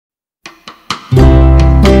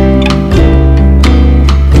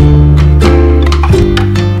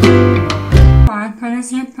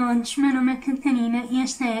todos, meu nome é Catarina e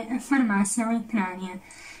esta é a Farmácia Literária.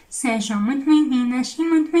 Sejam muito bem-vindas e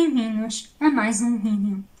muito bem-vindos a mais um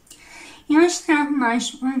vídeo. E hoje trago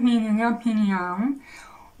mais um vídeo de opinião,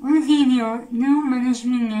 um vídeo de uma das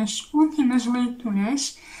minhas últimas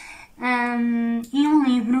leituras e um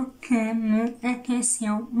livro que me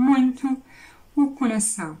aqueceu muito o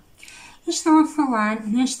coração. Estou a falar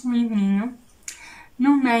deste livrinho,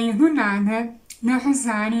 No Meio do Nada, da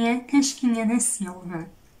Rosária, Casquinha da Silva.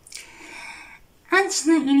 Antes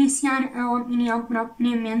de iniciar a opinião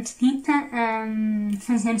propriamente dita,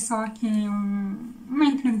 fazer só aqui uma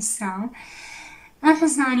introdução. A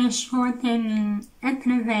Rosária chegou até mim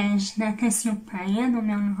através da Cassiopeia, do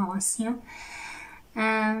meu negócio,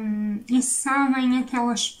 e sabem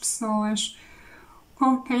aquelas pessoas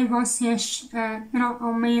com quem vocês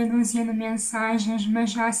trocam meia dúzia de mensagens,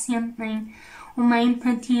 mas já sentem uma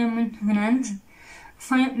empatia muito grande?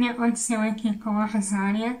 Foi o que me aconteceu aqui com a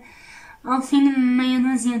Rosária. Ao fim de meia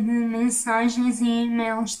dúzia de mensagens e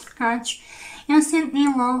e-mails trocados, eu senti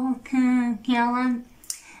logo que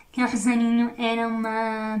a Rosarinho era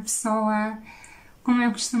uma pessoa, como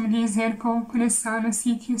eu costumo dizer, com o coração no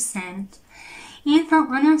sítio certo. E então,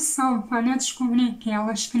 quando eu descobri que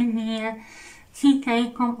ela escrevia,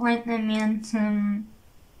 fiquei completamente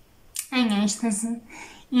em êxtase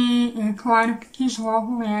e, claro, que quis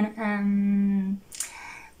logo ler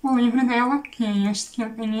o livro dela, que é este que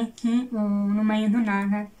eu tenho aqui, No Meio do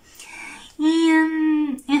Nada.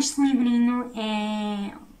 E este livrinho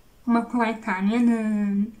é uma coletânea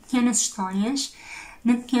de pequenas histórias,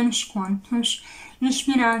 de pequenos contos,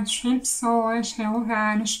 inspirados em pessoas, em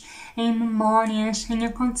lugares, em memórias, em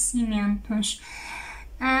acontecimentos.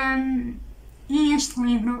 E este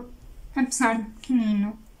livro, apesar de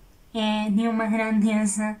pequenino, é de uma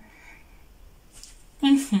grandeza.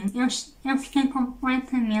 Enfim, eu fiquei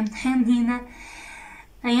completamente rendida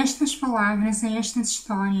a estas palavras, a estas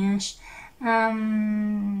histórias.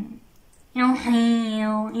 Eu ri,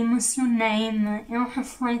 eu emocionei-me, eu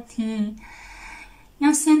refleti.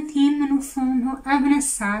 Eu senti-me, no fundo,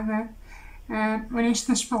 abraçada por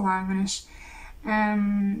estas palavras.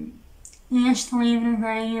 E este livro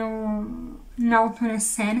veio na altura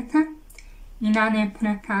certa, e nada é por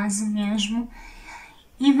acaso mesmo,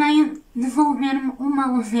 e veio devolver-me uma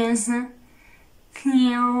leveza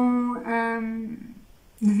que eu,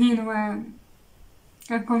 devido a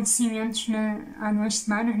acontecimentos há 2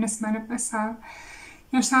 semanas, na semana passada,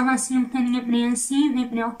 eu estava assim um bocadinho apreensiva e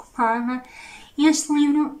preocupada, e este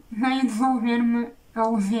livro veio devolver-me a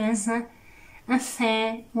leveza, a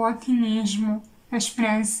fé, o otimismo, a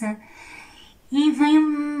esperança, e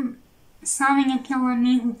veio-me, sabem, aquele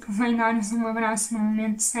amigo que vem dar-vos um abraço no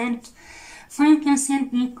momento certo. Foi o que eu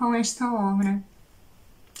senti com esta obra,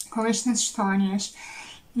 com estas histórias,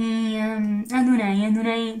 e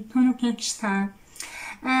adorei tudo o que aqui está.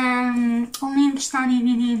 O livro está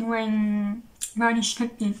dividido em vários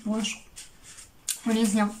capítulos. Por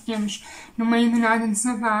exemplo, temos No Meio do Nada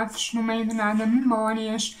desabafos, No Meio do Nada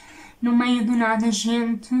memórias, No Meio do Nada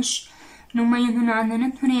gentes, No Meio do Nada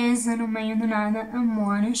natureza, No Meio do Nada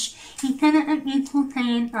amores, e cada capítulo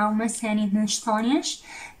tem então uma série de histórias,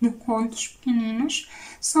 de contos pequeninos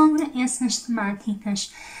sobre essas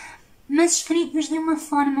temáticas, mas escritos de uma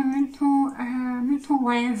forma muito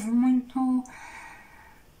leve, muito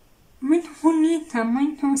bonita,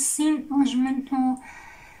 muito simples, muito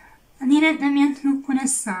diretamente do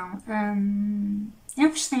coração. Eu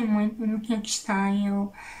gostei muito do que aqui está,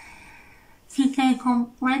 eu fiquei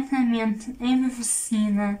completamente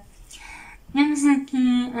embevecida. Temos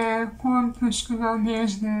aqui contos que vão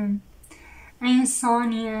desde a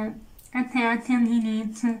insônia até a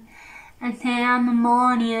tendinite, até à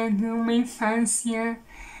memória de uma infância,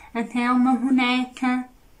 até uma boneca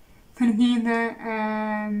perdida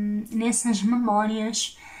nessas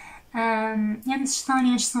memórias. Temos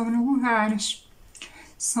histórias sobre lugares,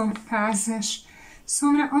 sobre casas,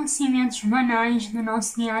 sobre acontecimentos banais do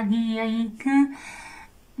nosso dia-a-dia e que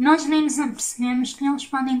nós nem nos apercebemos que eles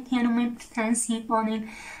podem ter uma importância e podem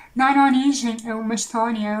dar origem a uma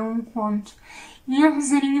história, a um conto. E a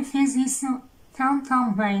Rosarinho fez isso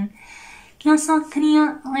tão bem, que eu só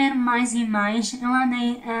queria ler mais e mais. Eu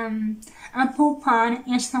andei a poupar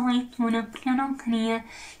esta leitura porque eu não queria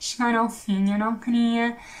chegar ao fim, eu não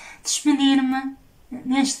queria despedir-me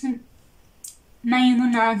deste meio do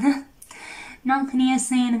nada. Não queria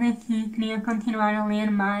sair daqui, queria continuar a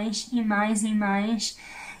ler mais e mais e mais.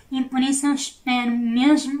 E por isso eu espero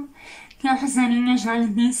mesmo que a Rosarinha já lhe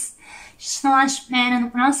disse, estou à espera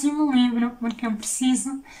do próximo livro, porque eu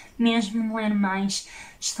preciso mesmo ler mais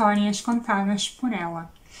histórias contadas por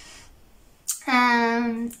ela.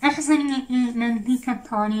 A Rosaria, na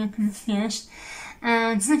dedicatória que me fez,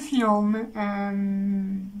 desafiou-me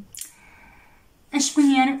a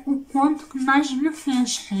escolher o conto que mais me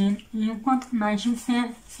fez rir. E o conto que mais me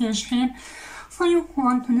fez rir foi o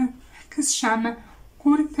conto que se chama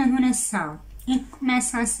Curta Duração. E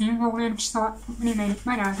começa assim, vou ler-vos só o primeiro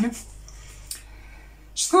parágrafo.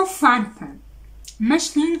 Estou farta, mas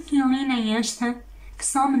que inquilina é esta que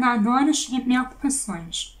só me dá dores e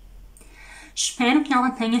preocupações. Espero que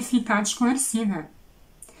ela tenha ficado esclarecida.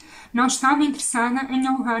 Não estava interessada em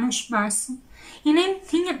alugar um espaço e nem me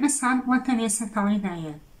tinha passado pela cabeça tal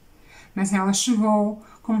ideia. Mas ela chegou,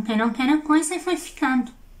 como quem não quer a coisa, e foi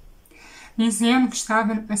ficando, dizendo que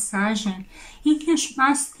estava de passagem e que o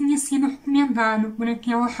espaço tinha sido recomendado por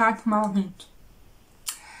aquele rato maldito.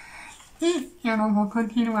 E eu não vou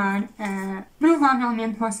continuar.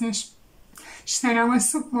 Provavelmente vocês estarão a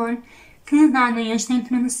supor que, dada esta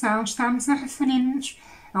introdução, estamos a referir-nos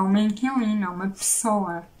a uma inquilina, a uma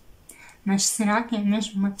pessoa. Mas será que é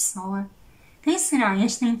mesmo uma pessoa? Quem será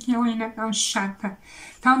esta inquilina tão chata,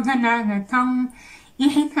 tão danada, tão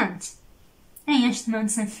irritante? É este o meu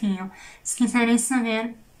desafio. Se quiserem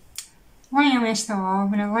saber, leiam esta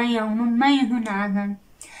obra, leiam no meio do nada.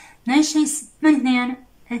 Deixem-se perder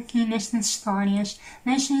aqui nestas histórias,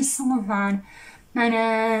 deixem-se levar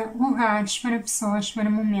para lugares, para pessoas, para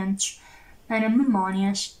momentos, para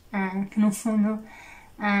memórias, que no fundo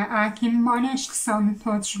há aqui memórias que são de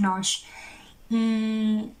todos nós.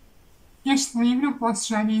 E este livro eu posso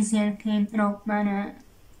já dizer que entrou para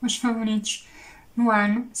os favoritos do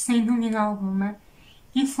ano, sem dúvida alguma,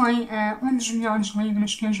 e foi um dos melhores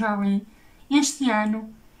livros que eu já li este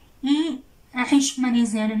ano e, arrisco-me a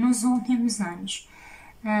dizer, nos últimos anos.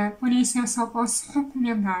 Por isso eu só posso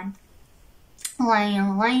recomendar.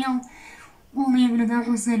 Leiam o livro da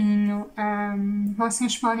Rosarinho.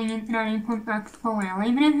 Vocês podem entrar em contato com ela.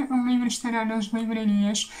 Em breve o livro estará nas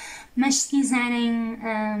livrarias, mas se quiserem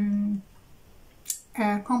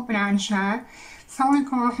comprar já, falem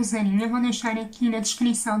com a Rosarinho. Eu vou deixar aqui na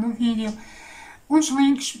descrição do vídeo os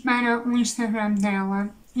links para o Instagram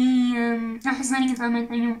dela. E a Rosária também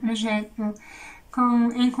tem um projeto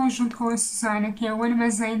em conjunto com a Rosária, que é o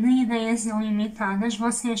Armazém de Ideias Ilimitadas.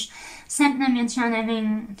 Vocês certamente já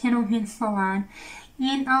devem ter ouvido falar. E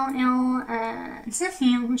então eu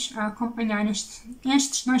desafio-vos a acompanhar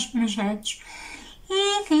estes dois projetos.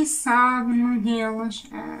 E quem sabe num deles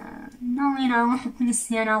não irão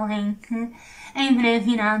reconhecer alguém que em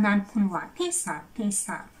breve irá andar por lá. Quem sabe, quem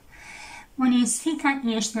sabe. Por isso fica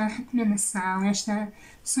aqui esta recomendação, esta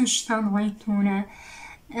sugestão de leitura.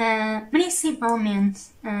 Principalmente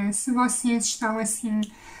se vocês estão assim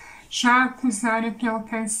já a acusar aquele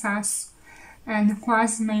cansaço de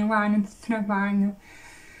quase meio ano de trabalho,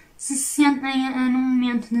 se sentem num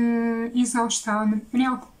momento de exaustão, de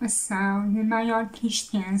preocupação, de maior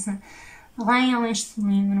tristeza, leiam este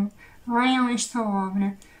livro, leiam esta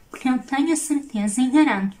obra, porque eu tenho a certeza e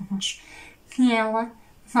garanto-vos que ela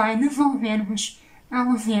vai devolver-vos a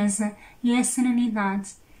leveza e a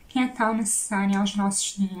serenidade que é tão necessária aos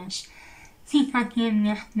nossos dias. Fica aqui a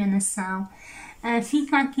minha recomendação.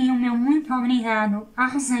 Fica aqui o meu muito obrigado à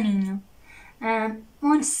Rosarinho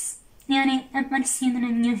por terem aparecido na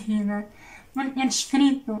minha vida, por ter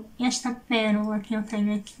escrito esta pérola que eu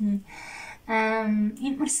tenho aqui,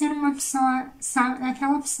 e por ser uma pessoa, sabe,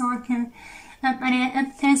 aquela pessoa que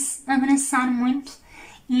apetece abraçar muito,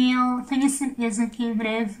 e eu tenho a certeza que em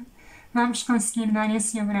breve vamos conseguir dar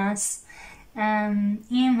esse abraço.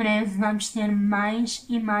 E em breve vamos ter mais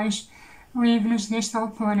e mais livros desta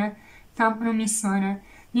autora tão promissora,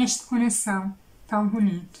 deste coração tão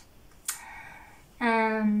bonito.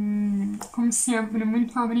 Como sempre,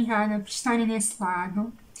 muito obrigada por estarem desse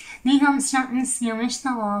lado. Digam-me se já conheciam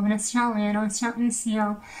esta obra, se já leram, se já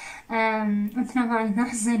conheciam o trabalho da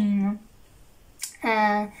Rosarinho.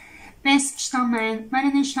 Peço-vos também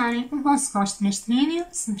para deixarem o vosso gosto neste vídeo,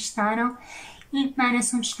 se gostaram, e para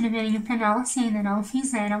subscreverem o canal se ainda não o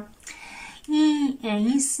fizeram. E é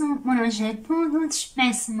isso, por hoje é tudo.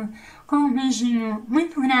 Despeço-me com um beijinho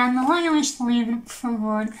muito grande. Leiam este livro, por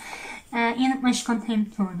favor, e depois contem-me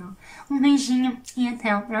tudo. Um beijinho e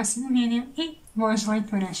até o próximo vídeo e boas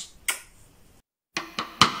leituras!